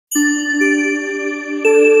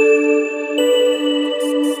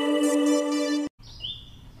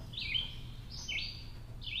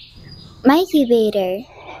Mycubator.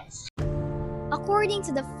 According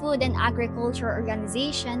to the Food and Agriculture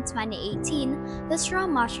Organization 2018, the straw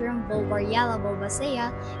mushroom Volvariella volvacea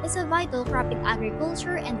is a vital crop in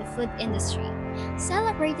agriculture and the food industry,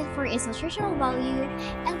 celebrated for its nutritional value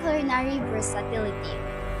and culinary versatility.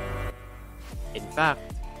 In fact,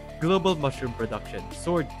 global mushroom production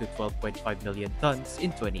soared to 12.5 million tons in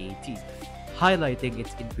 2018, highlighting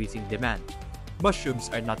its increasing demand. Mushrooms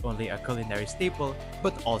are not only a culinary staple,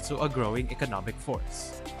 but also a growing economic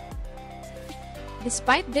force.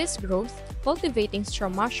 Despite this growth, cultivating straw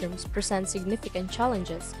mushrooms presents significant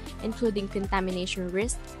challenges, including contamination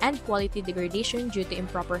risk and quality degradation due to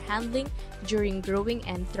improper handling during growing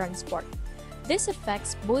and transport. This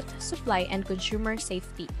affects both supply and consumer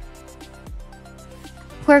safety.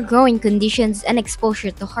 Poor growing conditions and exposure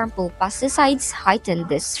to harmful pesticides heighten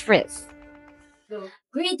this risk.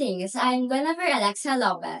 Greetings, I'm Guenavierre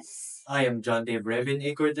Lopez. I am John Dave Revin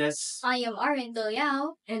Cortes. I am Arwynne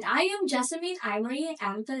Tullao, And I am Jessamine Marieh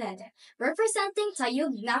and Tolete. representing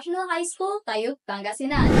Tayug National High School, Tayug,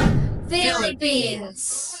 Pangasinan,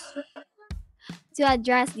 Philippines! To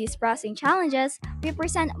address these pressing challenges, we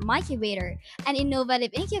present Mycubator, an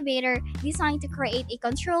innovative incubator designed to create a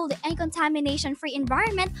controlled and contamination-free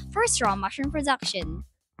environment for straw mushroom production.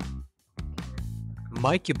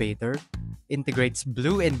 Mycubator integrates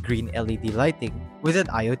blue and green LED lighting with an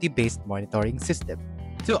IoT based monitoring system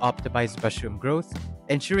to optimize mushroom growth,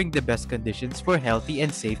 ensuring the best conditions for healthy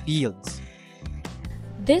and safe yields.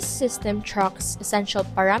 This system tracks essential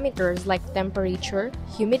parameters like temperature,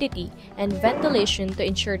 humidity, and ventilation to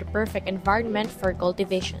ensure the perfect environment for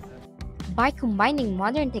cultivation. By combining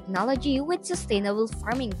modern technology with sustainable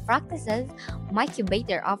farming practices,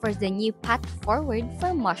 Mycubator offers the new path forward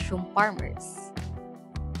for mushroom farmers.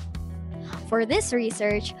 For this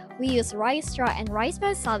research, we use rice straw and rice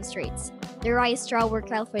bran substrates. The rice straw were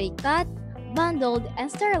carefully cut, bundled,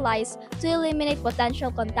 and sterilized to eliminate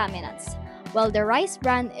potential contaminants, while the rice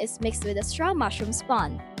bran is mixed with the straw mushroom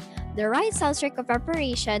spawn. The right substrate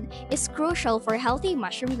preparation is crucial for healthy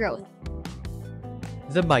mushroom growth.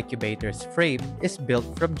 The Mycubator's frame is built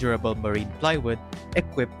from durable marine plywood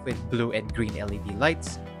equipped with blue and green LED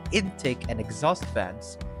lights, intake and exhaust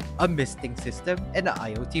fans, a misting system, and an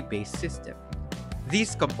IoT-based system.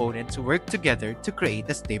 These components work together to create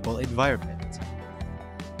a stable environment.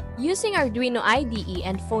 Using Arduino IDE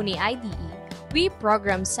and Phony IDE, we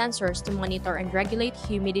program sensors to monitor and regulate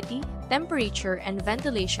humidity, temperature, and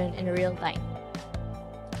ventilation in real time.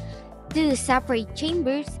 Two separate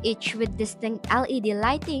chambers, each with distinct LED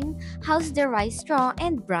lighting, house the rice straw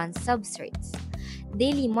and bran substrates.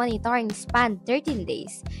 Daily monitoring spanned 13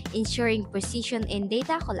 days, ensuring precision in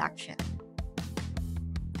data collection.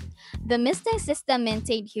 The misting system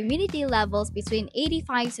maintained humidity levels between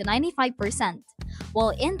 85 to 95%,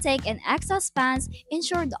 while intake and exhaust fans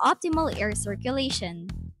ensured optimal air circulation.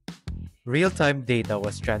 Real-time data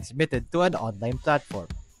was transmitted to an online platform,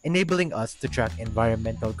 enabling us to track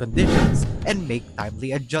environmental conditions and make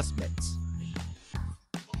timely adjustments.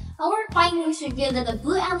 Our findings reveal that the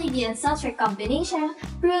blue LED and substrate combination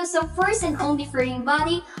proves the first and only fruiting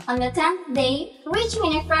body on the 10th day, reaching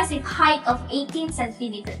an impressive height of 18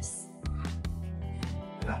 centimeters.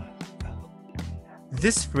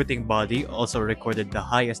 This fruiting body also recorded the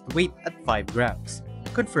highest weight at 5 grams,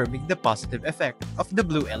 confirming the positive effect of the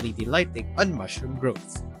blue LED lighting on mushroom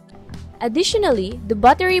growth. Additionally, the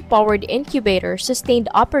battery-powered incubator sustained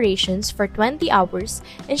operations for 20 hours,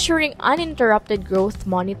 ensuring uninterrupted growth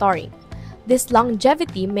monitoring. This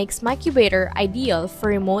longevity makes Mycubator ideal for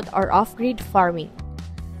remote or off-grid farming.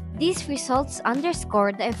 These results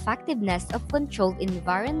underscore the effectiveness of controlled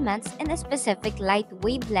environments and a specific light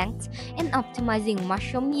wavelengths in optimizing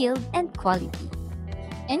mushroom yield and quality.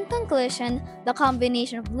 In conclusion, the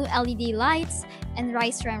combination of blue LED lights and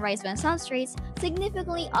rice straw and rice bran substrates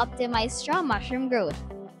significantly optimize straw mushroom growth.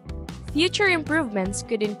 Future improvements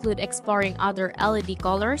could include exploring other LED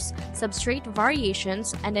colors, substrate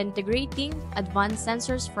variations, and integrating advanced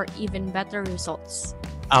sensors for even better results.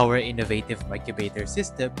 Our innovative Mycubator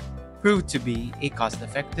system proved to be a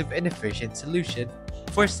cost-effective and efficient solution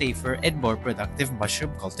for safer and more productive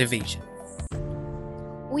mushroom cultivation.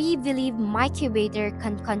 We believe Mycubator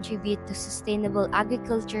can contribute to sustainable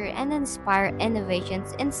agriculture and inspire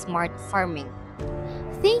innovations in smart farming.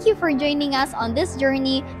 Thank you for joining us on this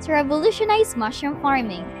journey to revolutionize mushroom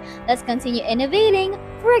farming. Let's continue innovating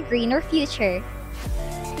for a greener future.